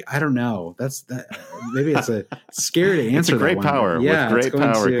destroy? I don't know. Maybe it's a scary to answer. It's a great power. Yeah, with great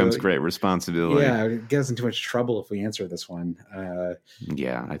power comes great responsibility. Yeah, it gets into too much trouble if we answer this one. I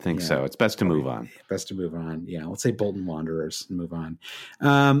think so. It's best to move on. Yeah, let's say Bolton Wanderers and move on.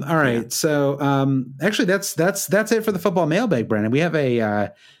 All right. Yeah. So actually, that's it for the football mailbag, Brandon. We have we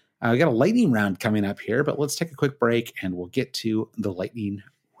got a lightning round coming up here, but let's take a quick break and we'll get to the lightning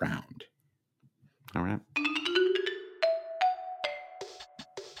round. All right.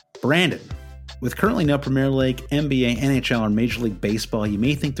 Brandon, with currently no Premier League, NBA, NHL, or Major League Baseball, you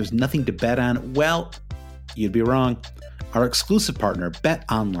may think there's nothing to bet on. Well, you'd be wrong. Our exclusive partner,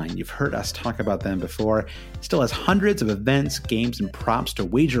 BetOnline, you've heard us talk about them before, still has hundreds of events, games, and props to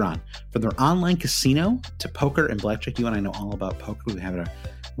wager on. From their online casino to poker and blackjack. You and I know all about poker. We have a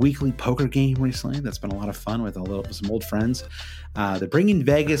weekly poker game recently that's been a lot of fun with some old friends. They're bringing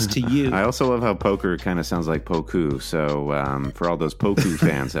Vegas to you. I also love how poker kind of sounds like Poku. So for all those Poku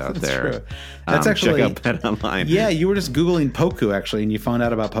fans out there, true. That's actually, check out BetOnline. Yeah, you were just Googling Poku actually, and you found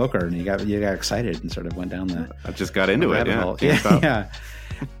out about poker, and you got excited and sort of went down down the. I just got into it. Yeah.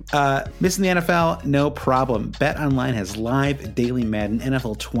 Missing the NFL? No problem. BetOnline has live daily Madden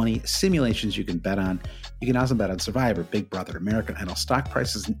NFL 20 simulations you can bet on. You can also bet on Survivor, Big Brother, American Idol, stock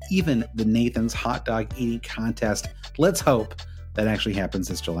prices, and even the Nathan's hot dog eating contest. Let's hope that actually happens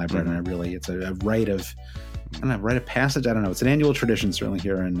this July, Brendan. It's a rite of, rite of passage. I don't know. It's an annual tradition, certainly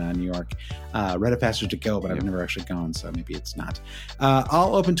here in New York. Rite of passage to go, but I've never actually gone, so maybe it's not.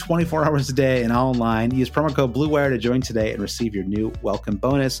 All open 24 hours a day and all online. Use promo code BlueWire to join today and receive your new welcome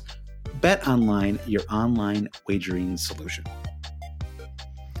bonus. BetOnline, your online wagering solution.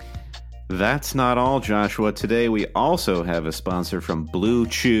 That's not all, Joshua. Today we also have a sponsor from Blue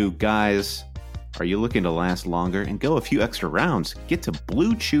Chew. Guys, are you looking to last longer and go a few extra rounds? Get to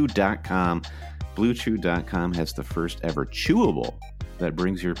BlueChew.com. BlueChew.com has the first ever chewable that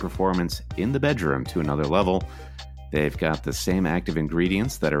brings your performance in the bedroom to another level. They've got the same active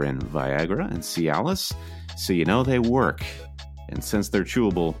ingredients that are in Viagra and Cialis, so you know they work. And since they're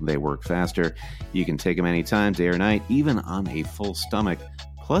chewable, they work faster. You can take them anytime, day or night, even on a full stomach.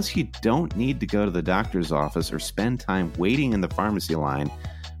 Plus, you don't need to go to the doctor's office or spend time waiting in the pharmacy line.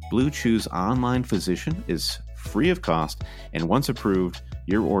 Blue Chew's online physician is free of cost, and once approved,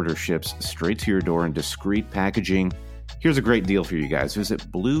 your order ships straight to your door in discreet packaging. Here's a great deal for you guys. Visit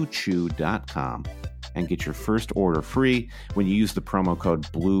BlueChew.com and get your first order free when you use the promo code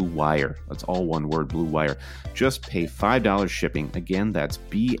BlueWire. That's all one word, BlueWire. Just pay $5 shipping. Again, that's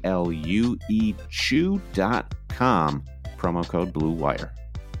BLUE Chew.com, promo code BlueWire.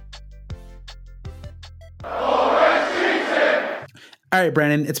 All right,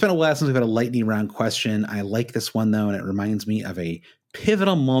 Brandon, it's been a while since we've had a lightning round question. I like this one, though, and it reminds me of a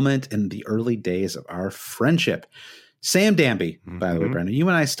pivotal moment in the early days of our friendship. Sam Danby, by the way, Brandon, you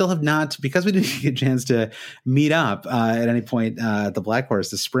and I still have not, because we didn't get a chance to meet up at any point at the Black Horse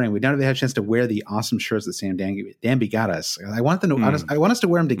this spring, we never had a chance to wear the awesome shirts that Sam Danby got us. I want them to, I want us to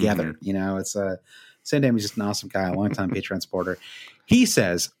wear them together. You know, it's Sam Danby's just an awesome guy, a longtime Patreon supporter. He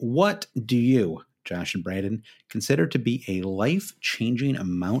says, what do you, Josh and Brandon, consider to be a life-changing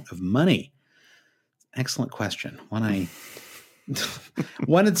amount of money? Excellent question. One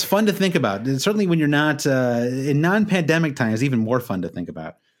it's fun to think about. And certainly when you're not in non-pandemic times, even more fun to think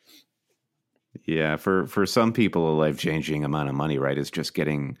about. Yeah, for some people, a life-changing amount of money, right, is just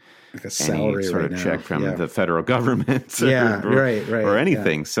getting like a salary sort right of now. check from the federal government, or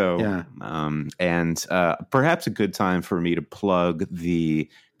anything. Yeah. So, and perhaps a good time for me to plug the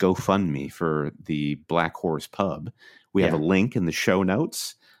GoFundMe for the Black Horse Pub. We have a link in the show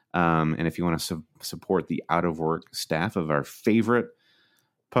notes. And if you want to support the out of work staff of our favorite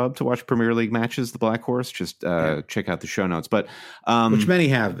pub to watch Premier League matches, the Black Horse, just check out the show notes. But which many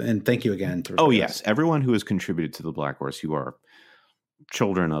have, and thank you again. Yes, everyone who has contributed to the Black Horse, you are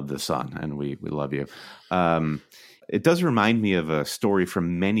children of the sun, and we love you. It does remind me of a story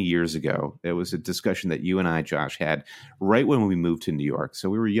from many years ago. It was a discussion that you and I, Josh, had right when we moved to New York. So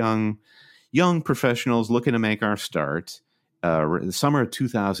we were young professionals looking to make our start. The summer of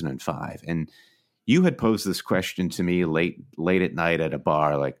 2005, and you had posed this question to me late at night at a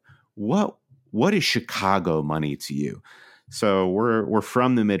bar, like, what is Chicago money to you? So we're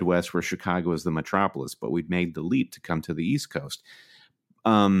from the Midwest, where Chicago is the metropolis, but we'd made the leap to come to the East Coast.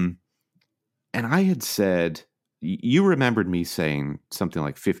 And I had said, you remembered me saying something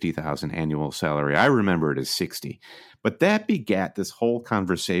like 50,000 annual salary. I remember it as 60, but that begat this whole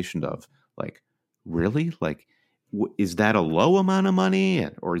conversation of like, really, like, is that a low amount of money,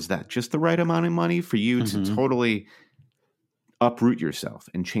 or is that just the right amount of money for you to totally uproot yourself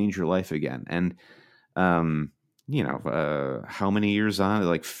and change your life again? And, how many years on,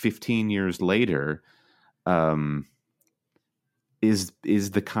 like 15 years later, is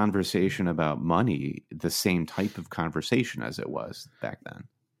the conversation about money the same type of conversation as it was back then?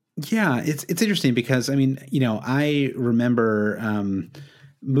 Yeah, it's interesting because, I mean, I remember,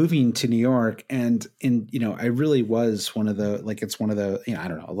 moving to New York, and I really was one of the, I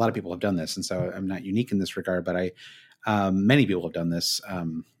don't know, a lot of people have done this, and so I'm not unique in this regard, but many people have done this.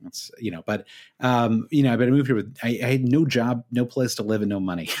 But I moved here with, I had no job, no place to live, and no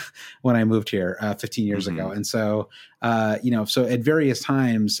money when I moved here 15 years ago. And so, so at various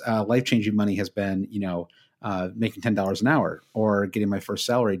times, life-changing money has been, making $10 an hour or getting my first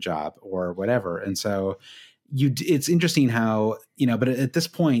salary job or whatever. And so, it's interesting how, but at this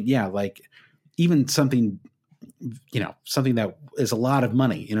point, like even something that is a lot of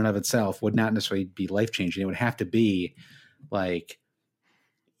money in and of itself would not necessarily be life-changing. It would have to be like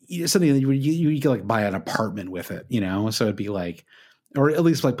something that you could like buy an apartment with it, so it'd be like, or at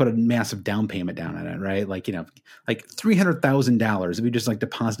least like put a massive down payment down on it, right? Like, like $300,000. If we just like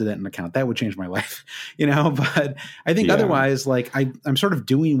deposited that in an account, that would change my life, but I think otherwise, like I'm sort of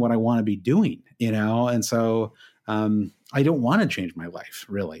doing what I want to be doing, and so I don't want to change my life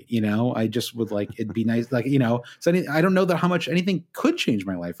really, I just would like, it'd be nice, like, so I don't know that how much anything could change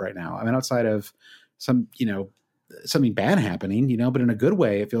my life right now. I mean, outside of some, something bad happening, but in a good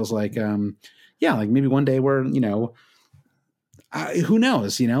way, it feels like, like maybe one day where, who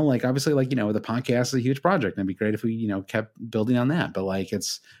knows, like obviously like, the podcast is a huge project and it'd be great if we, kept building on that. But like,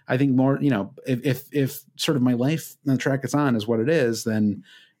 I think more, if sort of my life on the track it's on is what it is, then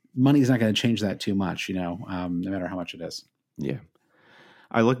money's not going to change that too much, no matter how much it is. Yeah.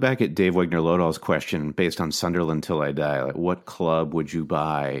 I look back at Dave Wigner-Lodahl's question based on Sunderland Till I Die. Like, what club would you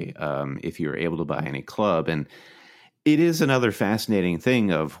buy if you were able to buy any club? And it is another fascinating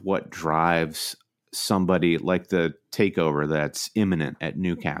thing of what drives somebody like the takeover that's imminent at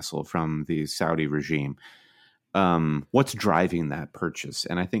Newcastle from the Saudi regime. What's driving that purchase?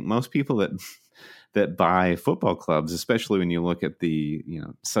 And I think most people that buy football clubs, especially when you look at the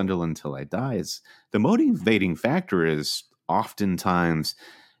Sunderland Till I Die, is the motivating factor is oftentimes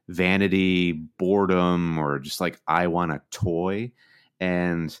vanity, boredom, or just like I want a toy,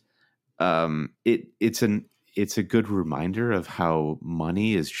 and it's a good reminder of how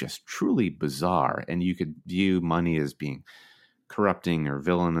money is just truly bizarre, and you could view money as being corrupting or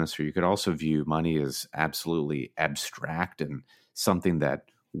villainous, or you could also view money as absolutely abstract and something that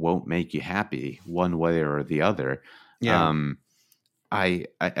won't make you happy one way or the other. Yeah. I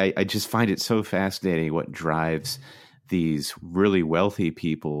just find it so fascinating what drives these really wealthy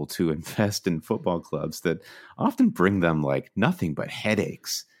people to invest in football clubs that often bring them like nothing but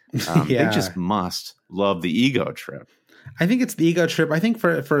headaches. They just must love the ego trip. I think it's the ego trip. I think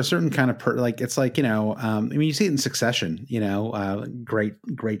for a certain kind of like, it's like, I mean, you see it in Succession,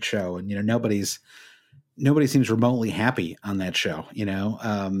 great show. And, nobody seems remotely happy on that show,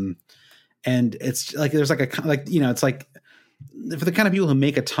 and it's like, there's like it's like for the kind of people who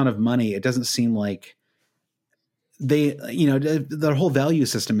make a ton of money, it doesn't seem like they, their whole value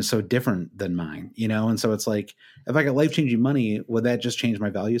system is so different than mine, and so it's like, if I got life-changing money, would that just change my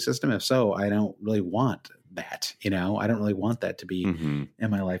value system? If so, I don't really want that, I don't really want that to be in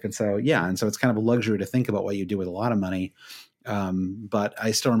my life. And so, so it's kind of a luxury to think about what you do with a lot of money. But I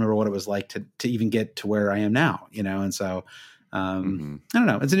still remember what it was like to even get to where I am now, and so, I don't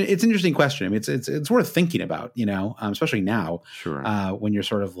know. It's an interesting question. I mean, it's worth thinking about, especially now, sure. When you're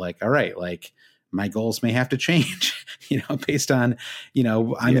sort of like, all right, like my goals may have to change, based on,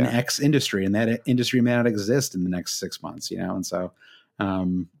 I'm in X industry and that industry may not exist in the next 6 months, and so, I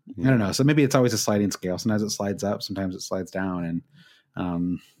don't know. So maybe it's always a sliding scale. Sometimes it slides up, sometimes it slides down. And, I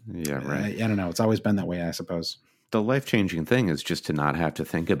don't know. It's always been that way, I suppose. The life-changing thing is just to not have to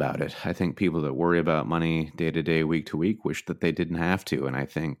think about it. I think people that worry about money day to day, week to week, wish that they didn't have to. And I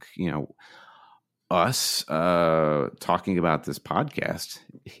think, us talking about this podcast,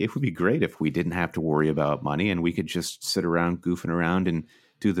 it would be great if we didn't have to worry about money and we could just sit around goofing around and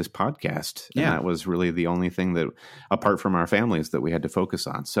do this podcast. And that was really the only thing that, apart from our families, that we had to focus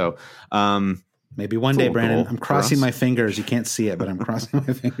on. So maybe one day, Brandon, I'm crossing my fingers. You can't see it, but I'm crossing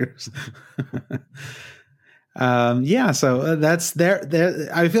my fingers. So that's there.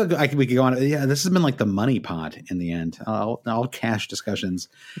 I feel like we could go on. Yeah, this has been like the money pod in the end, all cash discussions.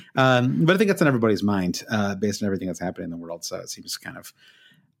 But I think that's on everybody's mind, based on everything that's happening in the world. So it seems kind of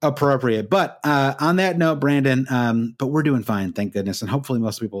appropriate. But on that note, Brandon, but we're doing fine, thank goodness, and hopefully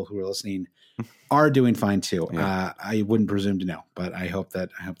most people who are listening are doing fine too. Yeah. I wouldn't presume to know, but I hope that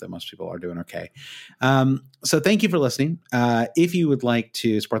most people are doing okay. So thank you for listening. If you would like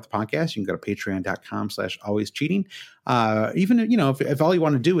to support the podcast, you can go to patreon.com/alwayscheating. Even, if all you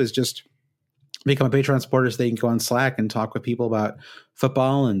want to do is just become a Patreon supporter, so they can go on Slack and talk with people about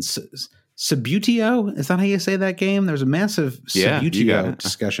football and Subbuteo. Is that how you say that game? There's a massive Subbuteo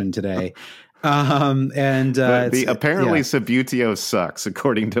discussion today. Apparently Subbuteo sucks,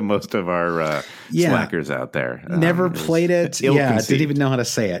 according to most of our Slackers out there. Never played it. Didn't even know how to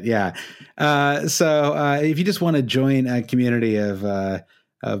say it. So if you just want to join a community of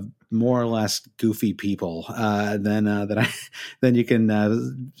more or less goofy people, then you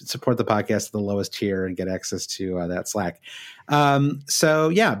can support the podcast at the lowest tier and get access to that Slack. Brandon,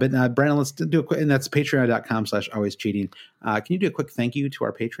 let's do a quick, and that's patreon.com/alwayscheating. Can you do a quick thank you to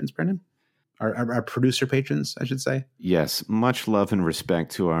our patrons, Brandon? Our producer patrons, I should say. Yes, much love and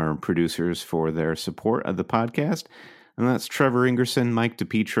respect to our producers for their support of the podcast. And that's Trevor Ingerson, Mike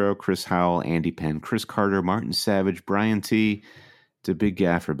DePietro, Chris Howell, Andy Penn, Chris Carter, Martin Savage, Brian T., to Big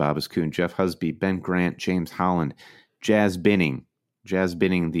Gaffer, Babas Kuhn, Jeff Husby, Ben Grant, James Holland, Jazz Binning, Jazz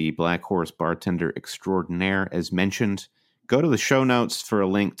Binning, the Black Horse bartender extraordinaire, as mentioned. Go to the show notes for a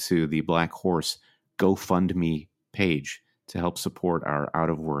link to the Black Horse GoFundMe page to help support our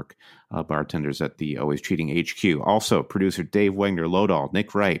out-of-work bartenders at the Always Cheating HQ. Also, producer Dave Wegner-Lodahl,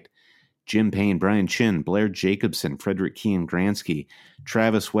 Nick Wright, Jim Payne, Brian Chin, Blair Jacobson, Frederick Kean Gransky,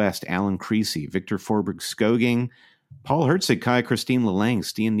 Travis West, Alan Creasy, Victor Forberg-Skoging, Paul Herzig, Kai Christine Lalang,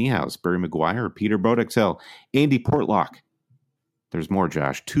 Stian Niehaus, Barry McGuire, Peter Bodexel, Andy Portlock. There's more,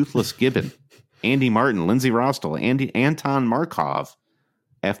 Josh. Toothless Gibbon, Andy Martin, Lindsay Rostel, Anton Markov,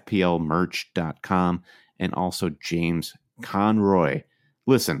 FPLmerch.com, and also James Conroy.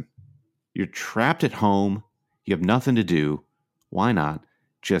 Listen, you're trapped at home. You have nothing to do. Why not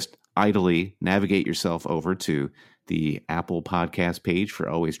just idly navigate yourself over to the Apple Podcast page for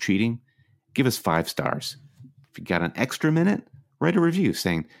Always Cheating? Give us 5 stars. If you got an extra minute, write a review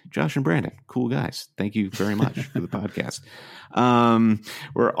saying, Josh and Brandon, cool guys. Thank you very much for the podcast.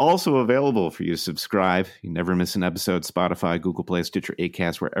 We're also available for you to subscribe. You never miss an episode. Spotify, Google Play, Stitcher,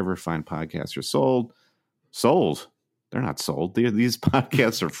 Acast, wherever fine podcasts are sold. Sold? They're not sold. These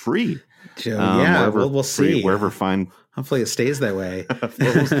podcasts are free. Yeah, we'll see. Wherever fine. Hopefully it stays that way.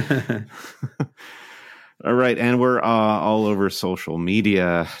 All right, and we're all over social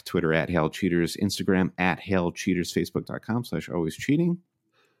media, Twitter at Hail Cheaters, Instagram at Hail Cheaters, Facebook.com/Always Cheating.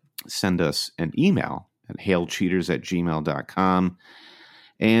 Send us an email at hailcheaters@gmail.com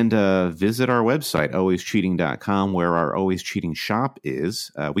and visit our website, alwayscheating.com, where our Always Cheating shop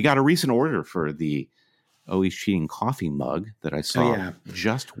is. We got a recent order for the Always Cheating coffee mug that I saw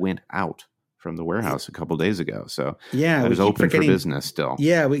just went out from the warehouse a couple days ago. So that is open for business still.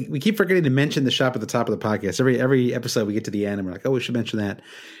 Yeah, we keep forgetting to mention the shop at the top of the podcast. Every episode we get to the end and we're like, oh, we should mention that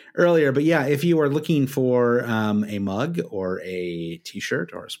earlier. But yeah, if you are looking for a mug or a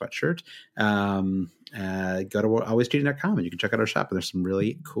t-shirt or a sweatshirt, go to alwayscheating.com and you can check out our shop. And there's some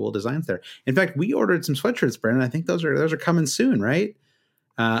really cool designs there. In fact, we ordered some sweatshirts, Brandon. I think those are coming soon, right?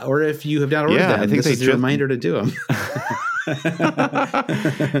 Or if you have not ordered them, I think this is a reminder to do them.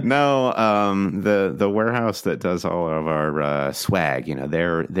 No, the warehouse that does all of our swag,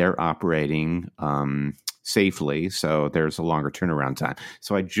 they're operating safely, so there's a longer turnaround time.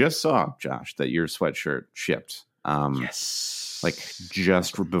 So I just saw, Josh, that your sweatshirt shipped. Yes, like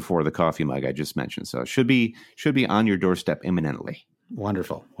just before the coffee mug I just mentioned. So it should be on your doorstep imminently.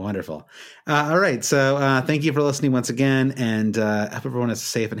 Wonderful. All right. So thank you for listening once again, and I hope everyone has a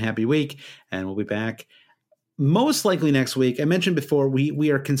safe and happy week. And we'll be back most likely next week. I mentioned before,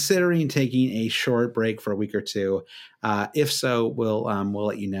 we are considering taking a short break for a week or two. If so, we'll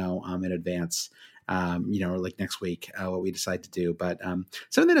let you know in advance, or like next week, what we decide to do. But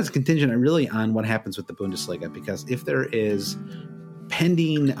something that's contingent really on what happens with the Bundesliga, because if there is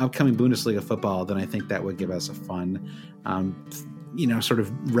pending upcoming Bundesliga football, then I think that would give us a fun sort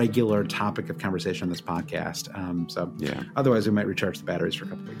of regular topic of conversation on this podcast. Otherwise we might recharge the batteries for a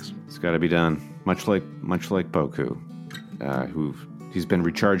couple weeks. It's got to be done. Much like Boku, he's been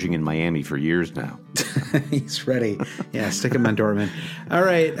recharging in Miami for years now. He's ready. Yeah. Stick him on Dortmund. All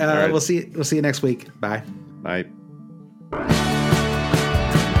right. All right. We'll see you next week. Bye. Bye.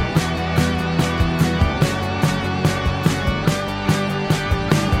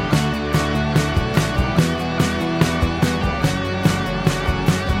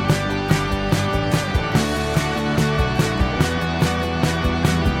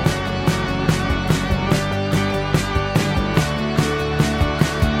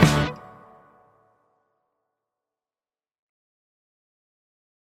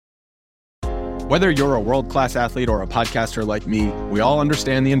 Whether you're a world-class athlete or a podcaster like me, we all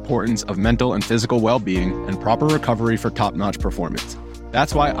understand the importance of mental and physical well-being and proper recovery for top-notch performance.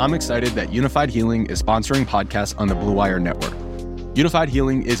 That's why I'm excited that Unified Healing is sponsoring podcasts on the Blue Wire Network. Unified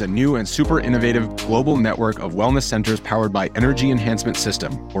Healing is a new and super innovative global network of wellness centers powered by Energy Enhancement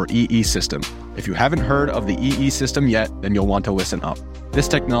System, or EE System. If you haven't heard of the EE System yet, then you'll want to listen up. This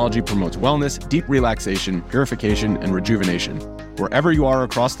technology promotes wellness, deep relaxation, purification, and rejuvenation. Wherever you are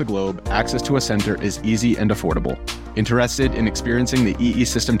across the globe, access to a center is easy and affordable. Interested in experiencing the EE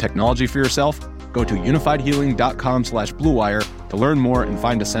System technology for yourself? Go to unifiedhealing.com/bluewire to learn more and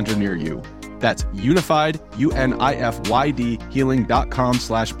find a center near you. That's unified, UNIFYD,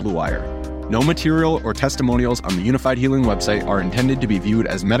 healing.com/bluewire. No material or testimonials on the Unified Healing website are intended to be viewed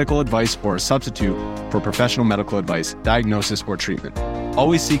as medical advice or a substitute for professional medical advice, diagnosis, or treatment.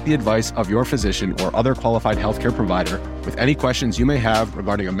 Always seek the advice of your physician or other qualified healthcare provider with any questions you may have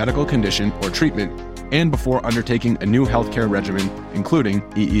regarding a medical condition or treatment and before undertaking a new healthcare regimen, including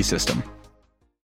EE System.